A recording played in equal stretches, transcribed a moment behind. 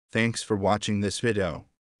Thanks for watching this video.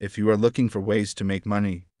 If you are looking for ways to make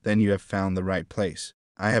money, then you have found the right place.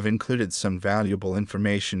 I have included some valuable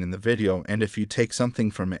information in the video, and if you take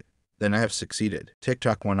something from it, then I have succeeded.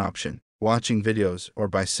 TikTok 1 option. Watching videos or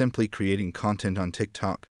by simply creating content on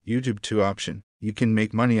TikTok. YouTube 2 option. You can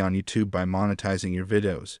make money on YouTube by monetizing your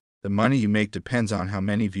videos. The money you make depends on how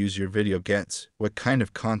many views your video gets, what kind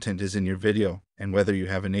of content is in your video, and whether you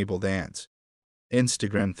have enabled ads.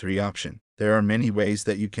 Instagram 3 option. There are many ways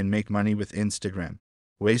that you can make money with Instagram.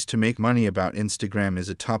 Ways to make money about Instagram is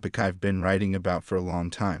a topic I've been writing about for a long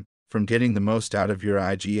time. From getting the most out of your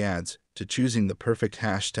IG ads, to choosing the perfect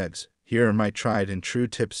hashtags, here are my tried and true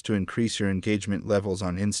tips to increase your engagement levels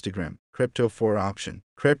on Instagram. Crypto 4 option.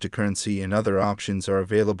 Cryptocurrency and other options are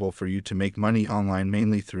available for you to make money online,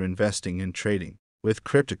 mainly through investing and trading. With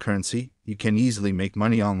cryptocurrency, you can easily make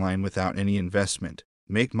money online without any investment.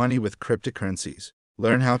 Make money with cryptocurrencies.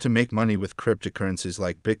 Learn how to make money with cryptocurrencies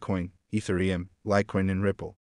like Bitcoin, Ethereum, Litecoin, and Ripple.